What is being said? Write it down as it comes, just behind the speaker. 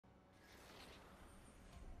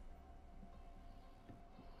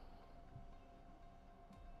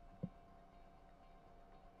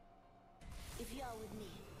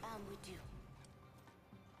I'm with you.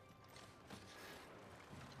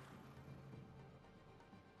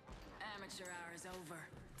 Amateur hour is over.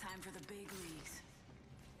 Time for the big leagues.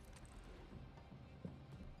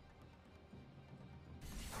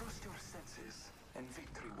 Trust your senses, and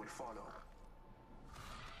victory will follow.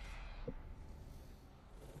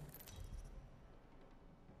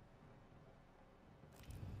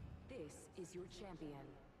 This is your champion.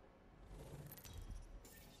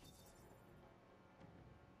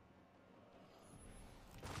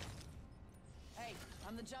 Hey,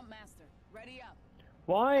 I'm the jump master. Ready up.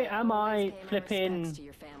 Why am I Always pay my flipping respects to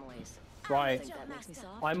your families. right? Think that makes me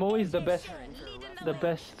soft? I'm always the best, Leading the the way.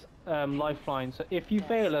 best lifeline. So if you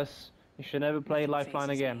fail us, you should never play Nothing lifeline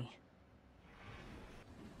phases again. me.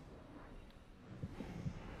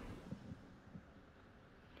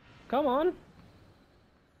 Come on,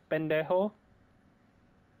 pendejo.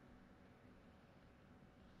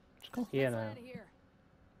 Let's go here Let's now. land here.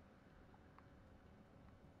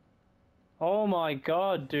 Oh my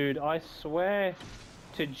god, dude! I swear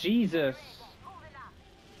to Jesus. Moving up.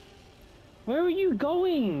 Where are you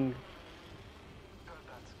going? Heard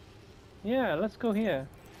that. Yeah, let's go here.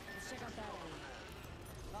 Let's check out that area.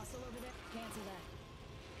 Hostile over there? Cancel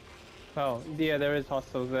that. Oh, yeah, there is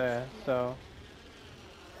hostiles there, so...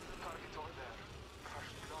 Target over there.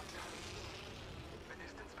 First blood. The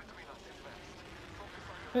distance between us is vast. Focus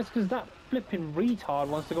on your It's because that flipping retard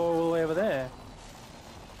wants to go all the way over there.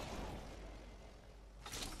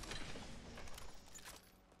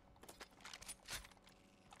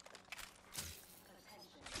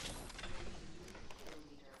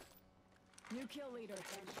 New kill leader.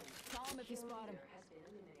 Call him if you spot him. Has been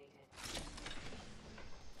eliminated.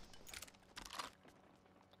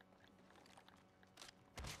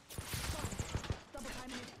 Double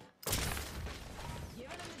timing it.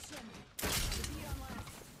 Giving him the chin. Repeat on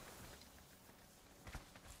last.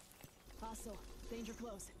 Hostile. Danger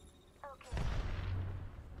close. Okay.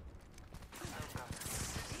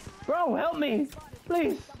 Bro, help me! Spotted.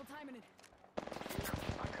 Please! Double timing it.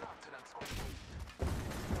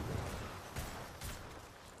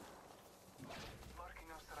 marking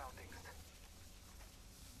our surroundings.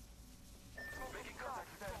 Making contact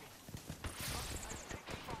with enemy. I'm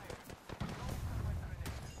taking fire.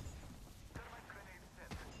 Thermite grenade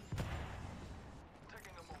set.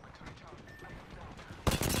 Taking a moment to recharge. I am down.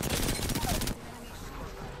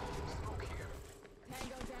 Smoke here.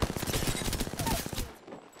 Tango down.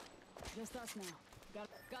 Just us now.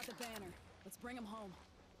 Got the banner. Let's bring him home.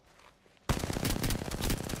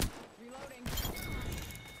 Reloading.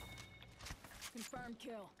 Confirmed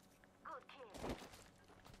kill. Good kill.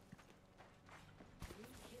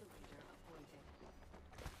 New kill leader appointed.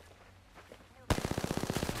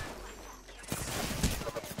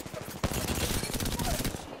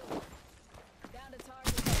 Down to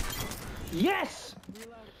target. Yes!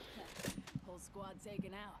 Reload. Whole squad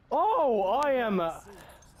taken out. Oh, I am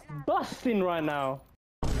busting right now.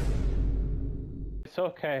 It's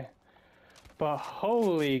okay. But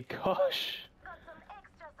holy gosh. Got some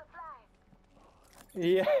extra supplies.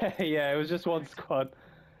 Yeah, yeah, it was just one squad.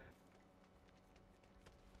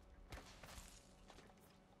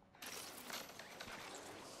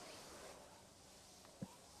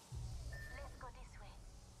 Let's go this way.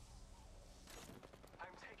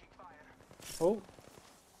 I'm taking fire. Oh.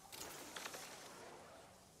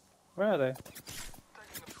 Where are they?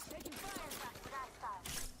 Taking fire. Back with ice fire.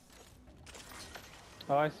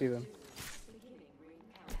 Oh, I see them. Beginning ring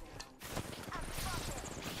countdown. I'm spotted.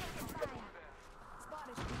 Taking fire.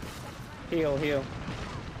 Spotted. Double timing. Heal, heal.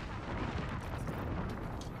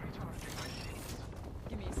 Recharging my shields.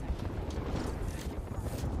 Give me a second.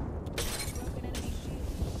 Broken enemy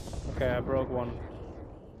shield. Okay, I broke one.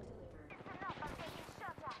 It's enough. I'm getting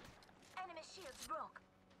shot at. Enemy shields broke.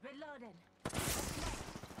 Reloading.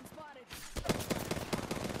 I'm spotted.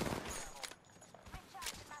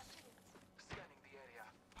 Recharging my shields. Scanning the area.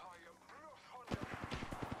 I am Bruce Hunter.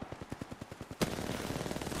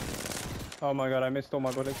 Oh my god, I missed all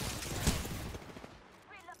my bullets.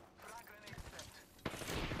 Reload. Frag grenade set.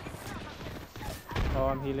 Oh,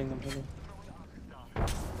 I'm healing, I'm healing. Throwing arc star.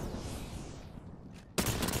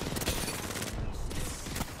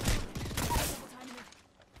 Double timing it.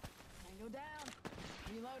 Tango down.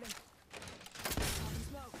 Reloading. Popping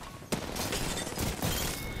smoke.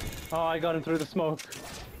 Oh, I got him through the smoke.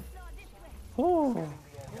 No, this way. Oh,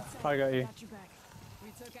 I got you. Got your back. We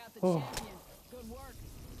took out the Oh. champion. Good work.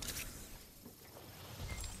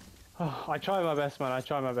 Oh, I try my best, man. I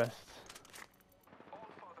try my best. All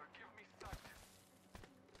father, give me sight.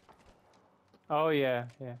 Oh yeah,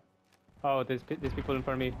 yeah. Oh, there's people in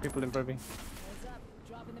front of me. People in front of me. Heads up.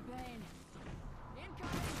 Dropping the pain.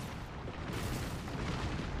 Incoming.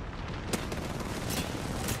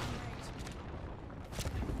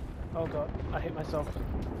 Oh god, I hit myself. My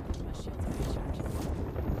shields are recharged.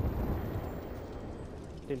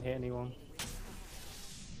 Didn't hit anyone.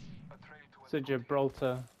 A trail to It's a Gibraltar.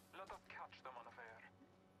 Let us catch them unaware.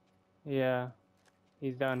 Yeah,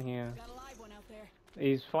 he's down here. Got a live one out there.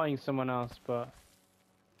 He's fighting someone else, but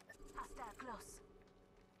Hostile close.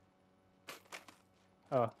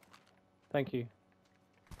 oh, thank you.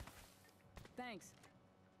 Thanks.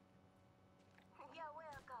 You're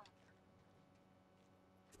welcome.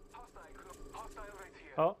 Hostile right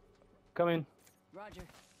here. Oh, come in. Roger.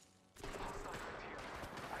 Hostile right here.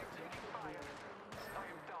 I'm taking fire. I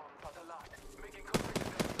am down, but alive. Making contact with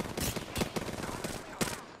them.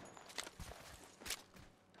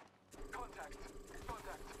 Contact.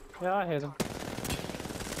 Yeah, I hear them.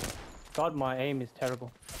 God, my aim is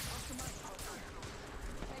terrible.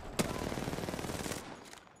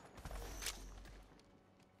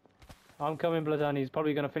 I'm coming, Bloodhound. He's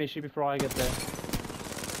probably gonna finish you before I get there.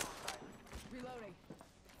 Reloading.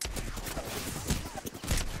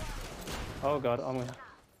 Oh god, I'm gonna.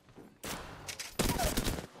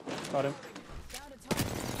 Got him. Down to target.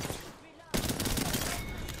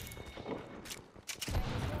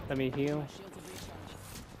 Let me heal. My shields are recharged.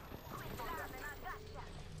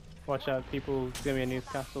 Watch out, people. Give me a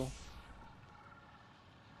Newcastle.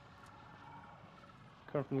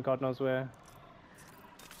 Come from God knows where.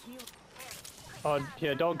 Oh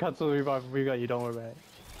yeah, don't cancel the revive. We got you. Don't worry about it.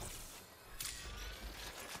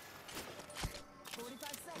 45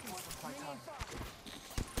 seconds. Remaining far.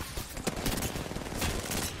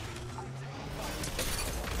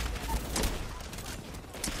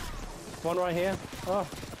 One right here. Oh,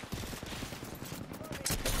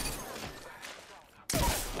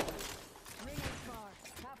 Ring is far.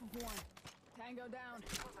 Half of one. Tango down.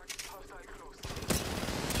 Hostile close.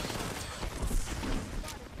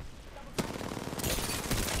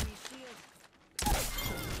 Enemy shield.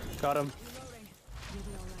 got him. Reloading. You'll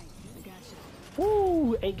be alright. I gotcha.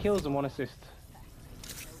 Woo! 8 kills and 1 assist.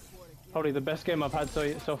 Probably the best game I've had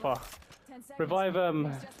so far. 10 seconds. Revive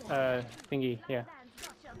thingy. Yeah.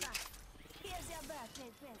 Here's your birthday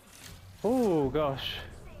present. Oh gosh.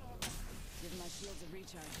 Give my shields a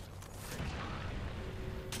recharge.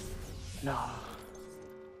 No.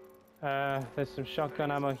 There's some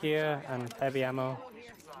shotgun ammo here and heavy ammo. Right.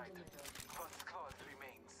 One squad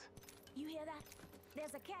remains. You hear that?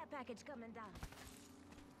 There's a care package coming down.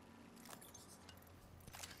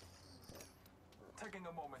 Taking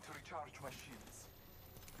a moment to recharge my shields.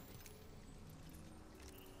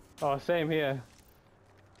 Oh, same here.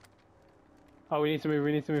 Oh, we need to move.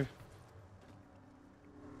 We need to move.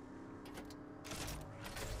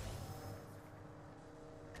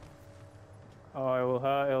 Oh, it will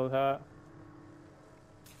hurt. It will hurt.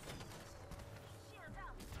 Shield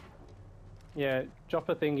out. Yeah, drop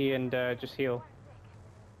a thingy and just heal.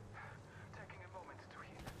 Taking a moment to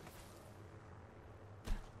heal.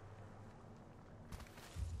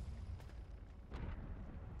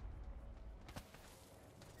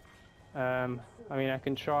 I mean, I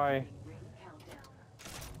can try. Ring countdown.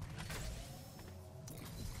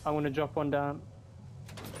 I'm gonna drop one down.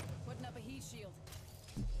 Putting up a heat shield.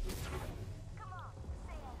 Come on,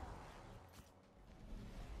 say hello.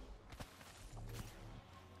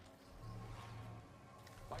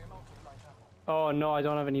 I am out of light ammo. Oh no, I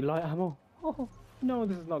don't have any light ammo. Oh no,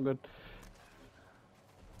 this is not good.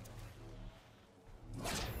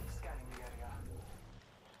 Scanning the area.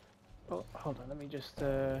 Oh, hold on. Let me just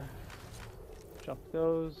drop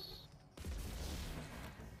those.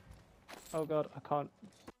 Oh god, I can't.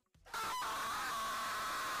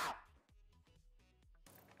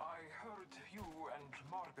 I heard you and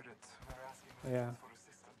Margaret were asking Yeah. for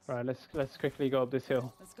assistance. Right, let's quickly go up this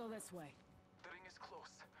hill. Let's go this way. The ring is close.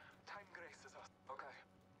 Time graces us. Okay.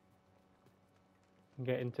 And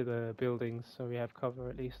get into the buildings so we have cover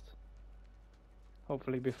at least.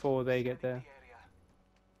 Hopefully before they get there. The area.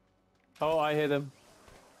 Oh, I hear them.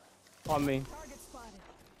 On me. Target spotted.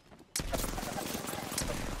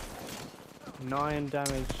 9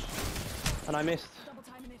 damage. And I missed. Double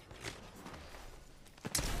timing it.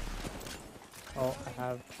 Oh, I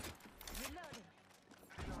have. Reloading.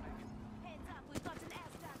 Heads up, we've got an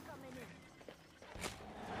airstrike coming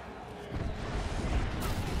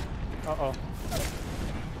in. Uh-oh.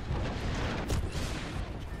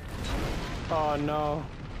 Oh no.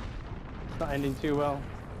 It's not ending too well.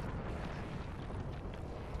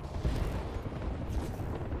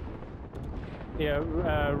 Yeah,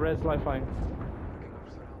 res lifeline. Looking our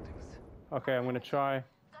surroundings. Okay, I'm gonna try Got to use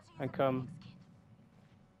and a come Phoenix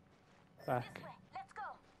kit. back. This way, let's go.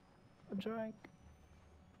 I'm trying.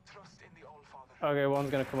 Trust in the All-Father. Okay, one's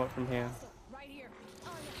gonna come up from here. Right here.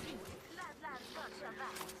 On your feet. Lad's got your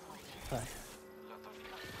back. play. Lot of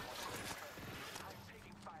guns I'm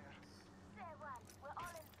taking fire. Say one. We're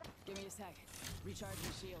all in. Give me a sec.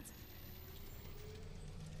 Recharging shields.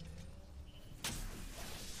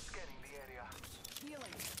 Scanning the area.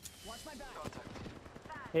 Healing. Watch my back. Contact.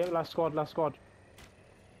 Here, last squad, last squad.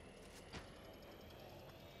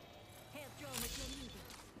 Health drone with your lead.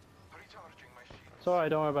 Recharging my shield. It's alright,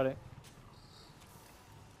 don't worry about it.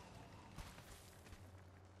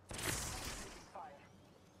 Taking fire.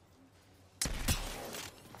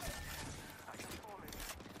 I can fall in.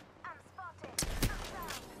 I'm spotted. I'm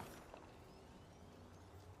down.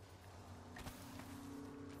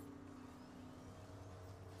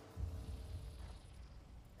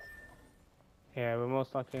 Yeah, we're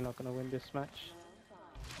most likely not going to win this match.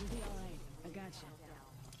 You'll be alright. I got you.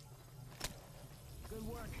 Good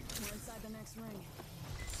work. We're inside the next ring.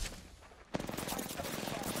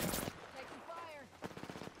 Taking fire.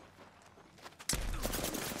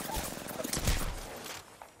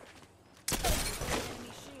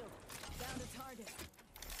 Enemy shield. Down to target.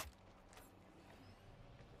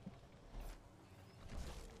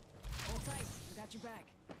 Hold tight. I got your back.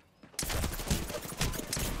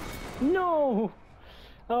 No!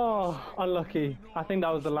 Oh, unlucky. I think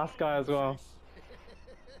that was the last guy as well.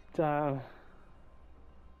 Damn.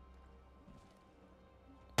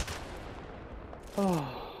 Oh,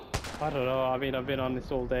 I don't know. I mean, I've been on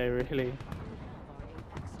this all day, really.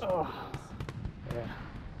 Oh, yeah.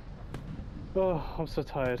 Oh, I'm so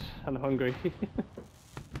tired and hungry.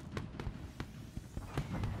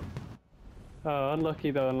 Oh,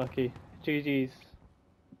 unlucky though, unlucky. GG's.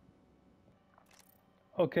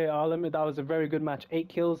 Okay, I'll admit that was a very good match. 8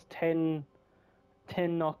 kills, 10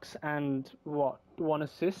 knocks, and what? 1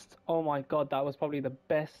 assist? Oh my god, that was probably the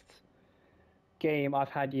best game I've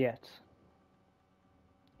had yet.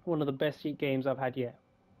 One of the best games I've had yet.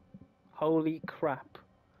 Holy crap.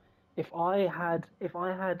 If I had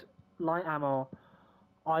light ammo,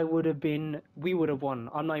 we would have won.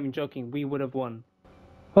 I'm not even joking, we would have won.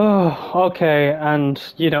 Oh, okay, and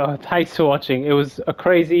thanks for watching. It was a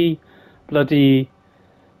crazy, bloody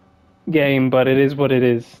game, but it is what it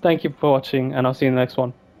is. Thank you for watching, and I'll see you in the next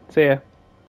one. See ya.